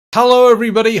Hello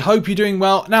everybody, hope you're doing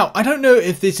well. Now, I don't know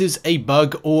if this is a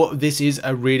bug or this is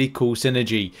a really cool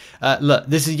synergy. Look,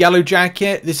 this is Yellow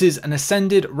Jacket. This is an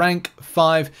Ascended rank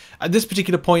 5. At this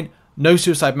particular point, no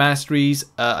Suicide Masteries.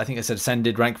 I think I said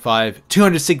Ascended rank 5,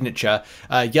 200 signature,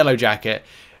 Yellow Jacket.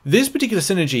 This particular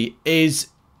synergy is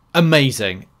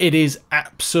amazing. It is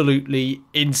absolutely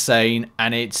insane,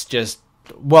 and it's just...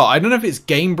 well, I don't know if it's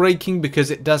game breaking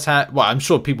because it does have... well, I'm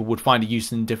sure people would find a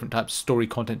use in different types of story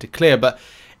content to clear, but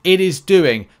it is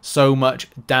doing so much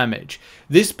damage.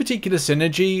 This particular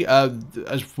synergy,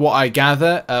 as what I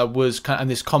gather, and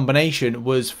this combination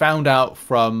was found out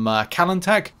from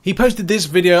Kalantak. He posted this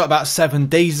video about 7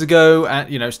 days ago,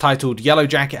 and it's titled "Yellow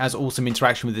Jacket has awesome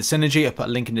interaction with the synergy." I put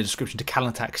a link in the description to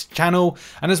Kalantak's channel,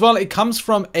 and as well, it comes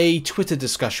from a Twitter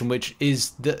discussion, which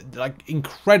is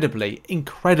incredibly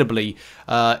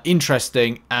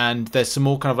interesting. And there's some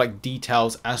more kind of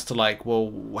details as to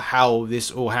how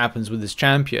this all happens with this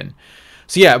champion.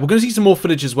 So yeah, we're going to see some more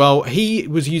footage as well. He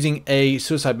was using a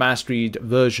Suicide Mastery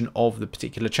version of the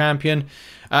particular champion.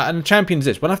 And the champion is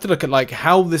this. We'll have to look at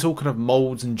how this all kind of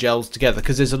molds and gels together,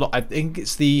 because there's a lot. I think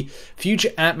it's the future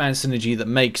FAntman synergy that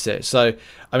makes it. So,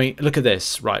 I mean, look at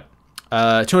this, right?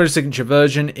 200 signature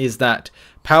version is that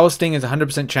Power Sting has a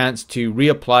 100% chance to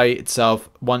reapply itself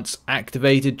once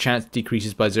activated. Chance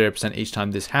decreases by 0% each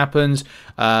time this happens.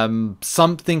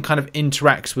 Something kind of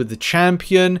interacts with the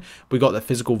champion. We got the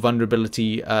physical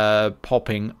vulnerability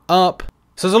popping up.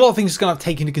 So there's a lot of things going to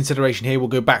take into consideration here. We'll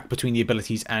go back between the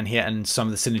abilities and here and some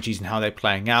of the synergies and how they're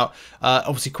playing out.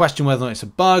 Obviously, question whether or not it's a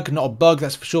bug. Not a bug,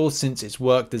 that's for sure, since it's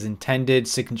worked as intended.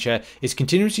 Signature is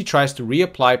continuously tries to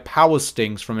reapply Power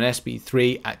Stings from an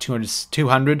SB3 at 200,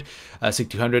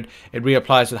 6200. It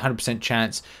reapplies with 100%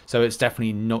 chance, so it's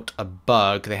definitely not a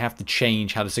bug. They have to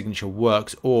change how the signature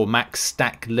works, or max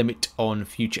stack limit on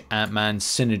future FAntman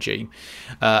synergy.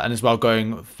 And as well,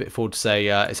 going forward to say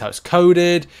is how it's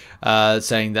coded.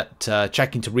 Saying that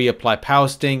checking to reapply Power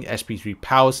Sting, SP3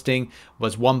 Power Sting,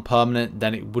 was 1 permanent,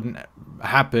 then it wouldn't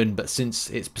happen, but since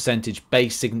its percentage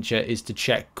base signature is to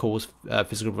check cause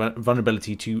physical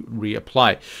vulnerability to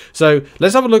reapply. So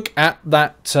let's have a look at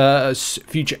that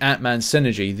future FAntman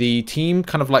synergy. The team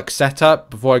kind of setup,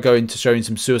 before I go into showing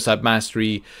some Suicide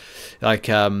Mastery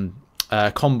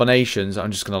combinations.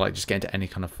 I'm just gonna just get into any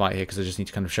kind of fight here because I just need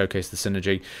to kind of showcase the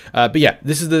synergy. But yeah,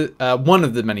 this is the one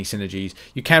of the many synergies.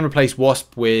 You can replace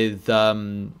Wasp with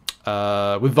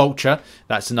Vulture.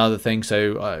 That's another thing.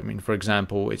 So I mean, for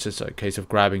example, it's just a case of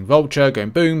grabbing Vulture, going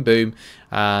boom boom,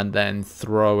 and then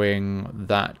throwing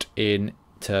that in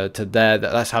to there.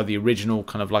 That's how the original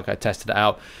kind of I tested it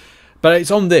out. But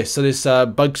it's on this. So this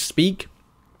bug speak.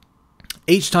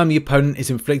 Each time the opponent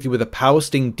is inflicted with a Power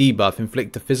Sting debuff,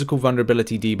 inflict a physical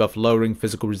vulnerability debuff, lowering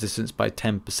physical resistance by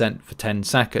 10% for 10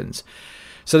 seconds.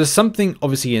 So there's something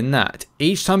obviously in that.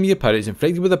 Each time the opponent is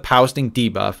inflicted with a Power Sting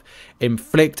debuff,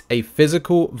 inflict a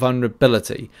physical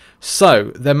vulnerability.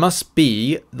 So there must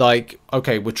be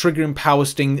okay, we're triggering Power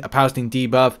Sting, a Power Sting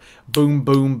debuff, boom,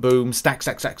 boom, boom, stack,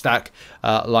 stack, stack, stack,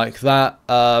 like that.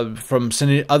 From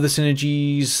other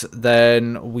synergies,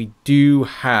 then we do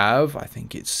have, I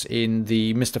think it's in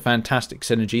the Mr. Fantastic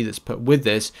synergy that's put with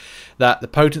this, that the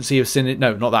potency of synergy,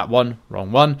 no, not that one,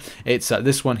 wrong one. It's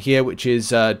this one here, which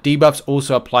is debuffs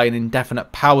also apply an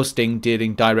indefinite Power Sting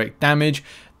dealing direct damage.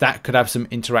 That could have some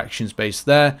interaction space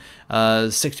there.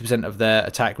 60% of their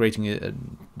attack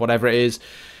rating, whatever it is.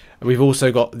 We've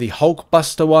also got the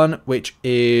Hulkbuster one, which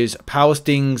is Power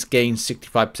Stings gain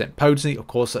 65% potency. Of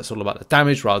course, that's all about the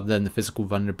damage rather than the physical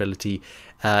vulnerability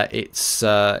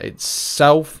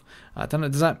itself. I don't know,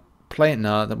 does that play it?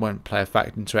 No, that won't play a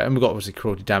factor into it. And we've got obviously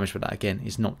cruelty damage, but that again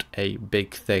is not a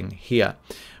big thing here.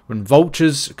 When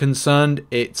Vulture's concerned,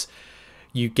 it's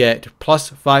you get plus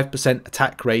 5%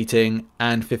 attack rating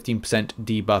and 15%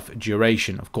 debuff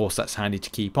duration. Of course, that's handy to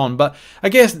keep on. But I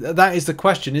guess that is the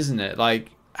question, isn't it?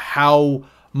 How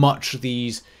much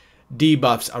these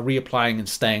debuffs are reapplying and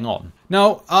staying on.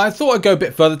 Now, I thought I'd go a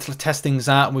bit further to test things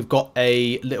out, and we've got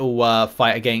a little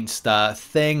fight against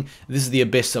thing. This is the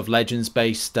Abyss of Legends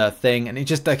based thing, and it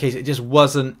just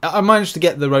wasn't. I managed to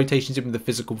get the rotations in with the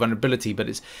physical vulnerability, but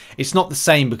it's not the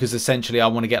same, because essentially I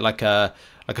want to get a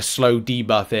slow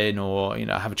debuff in, or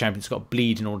have a champion that's got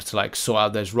bleed in order to sort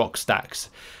out those rock stacks.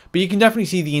 But you can definitely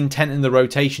see the intent in the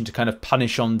rotation to kind of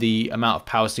punish on the amount of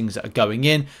Power Stings that are going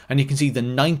in. And you can see the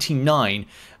 99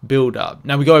 build up.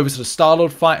 Now we go over to the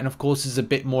Star-Lord fight, and of course this is a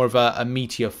bit more of a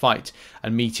meteor fight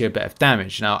and meteor bit of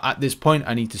damage. Now at this point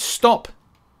I need to stop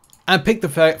and pick the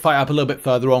fight up a little bit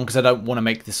further on because I don't want to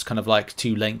make this kind of like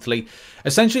too lengthy.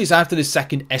 Essentially, it's after this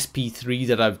second SP3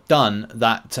 that I've done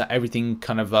that everything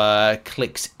kind of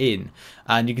clicks in.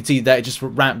 And you can see that it just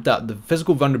ramped up. The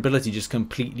physical vulnerability just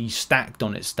completely stacked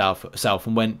on itself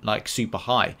and went like super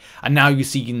high. And now you're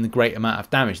seeing the great amount of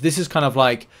damage. This is kind of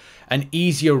like an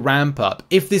easier ramp up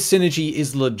if this synergy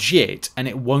is legit and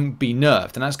it won't be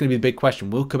nerfed. And that's going to be the big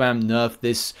question. Will Kabam nerf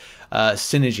this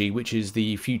synergy, which is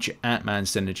the future Ant-Man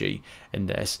synergy in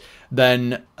this?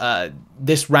 Then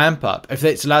this ramp up, if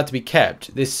it's allowed to be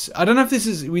kept, this, I don't know if this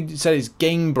is, we said it's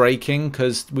game breaking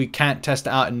because we can't test it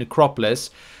out in Necropolis.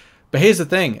 But here's the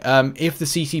thing, if the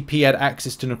CCP had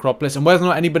access to Necropolis, and whether or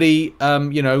not anybody,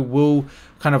 you know, will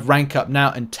kind of rank up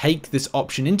now and take this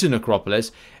option into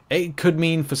Necropolis, it could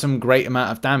mean for some great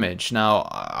amount of damage. Now,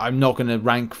 I'm not going to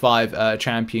rank 5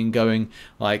 champion going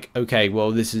like, okay,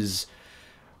 well, this is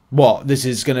what? This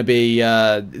is going to be,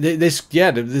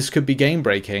 this could be game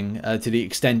breaking to the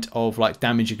extent of like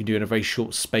damage you can do in a very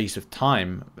short space of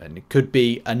time. And it could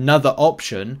be another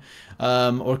option,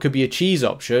 or it could be a cheese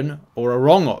option or a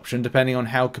wrong option, depending on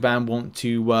how Kabam want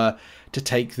to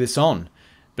take this on.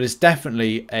 But it's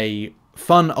definitely a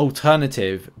fun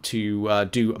alternative to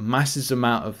do a massive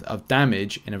amount of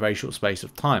damage in a very short space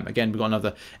of time. Again, we've got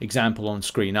another example on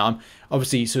screen. Now, I'm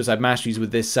obviously Suicide Masteries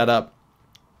with this setup.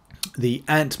 The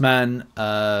Ant-Man,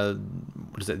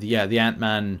 what is it? The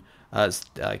Ant-Man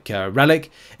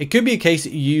relic. It could be a case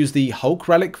that you use the Hulk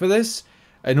relic for this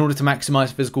in order to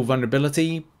maximize physical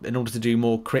vulnerability, in order to do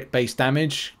more crit-based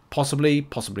damage. Possibly,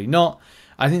 possibly not.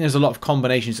 I think there's a lot of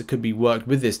combinations that could be worked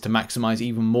with this to maximize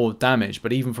even more damage.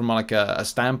 But even from like a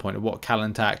standpoint of what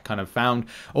Kalantak kind of found,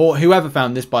 or whoever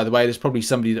found this, by the way, there's probably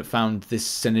somebody that found this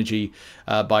synergy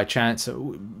by chance.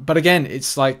 But again,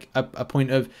 it's like a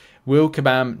point of, will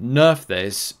Kabam nerf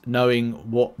this, knowing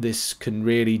what this can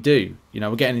really do? You know,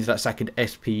 we're getting into that second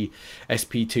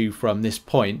SP2 from this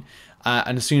point.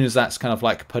 And as soon as that's kind of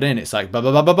like put in, it's like, you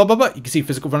can see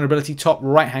physical vulnerability, top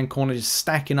right-hand corner, just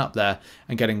stacking up there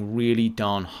and getting really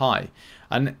darn high.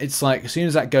 And it's like, as soon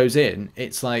as that goes in,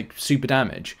 it's like super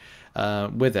damage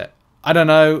with it. I don't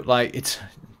know, like, it's a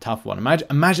tough one.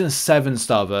 Imagine a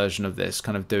 7-star version of this,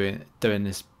 kind of doing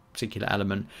this particular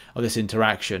element of this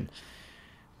interaction.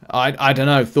 I don't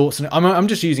know, thoughts on it. I'm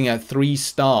just using a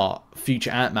 3-star future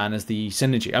Ant-Man as the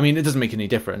synergy. I mean, it doesn't make any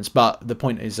difference, but the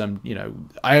point is, you know,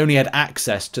 I only had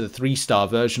access to the 3-star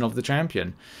version of the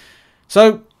champion.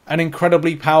 So, an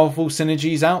incredibly powerful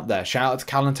synergies out there. Shout out to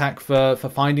Kalantak for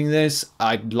finding this.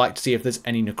 I'd like to see if there's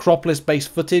any Necropolis-based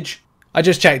footage. I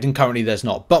just checked and currently there's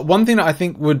not. But one thing that I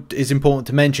think is important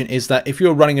to mention is that if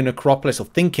you're running a Necropolis or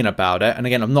thinking about it, and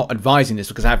again, I'm not advising this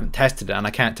because I haven't tested it and I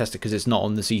can't test it because it's not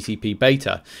on the CCP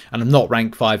beta, and I'm not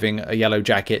rank 5ing a Yellow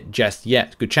Jacket just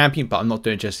yet. Good champion, but I'm not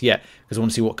doing it just yet because I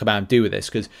want to see what Kabam do with this.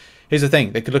 Because here's the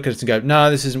thing, they could look at it and go, no,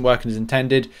 this isn't working as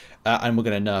intended, and we're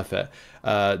going to nerf it.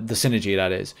 The synergy,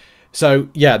 that is. So,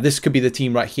 yeah, this could be the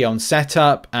team right here on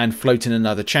setup and float in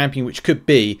another champion, which could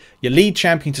be your lead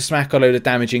champion to smack a load of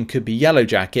damage in, could be Yellow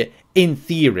Jacket, in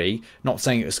theory. Not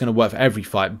saying it's going to work for every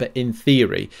fight, but in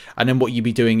theory. And then what you'd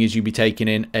be doing is you'd be taking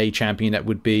in a champion that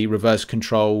would be reverse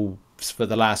control for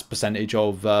the last percentage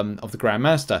of the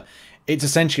Grandmaster. It's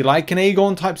essentially like an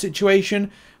Aegon type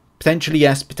situation. Potentially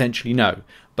yes, potentially no.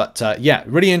 But yeah,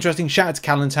 really interesting. Shout out to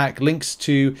Kalantak. Links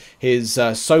to his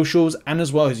socials and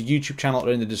as well his YouTube channel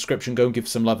are in the description. Go and give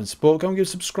some love and support. Go and give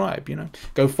subscribe, you know.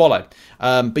 Go follow.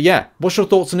 But yeah, what's your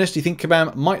thoughts on this? Do you think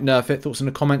Kabam might nerf it? Thoughts in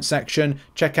the comment section.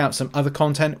 Check out some other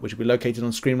content which will be located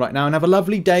on screen right now. And have a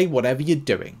lovely day, whatever you're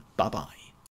doing. Bye-bye.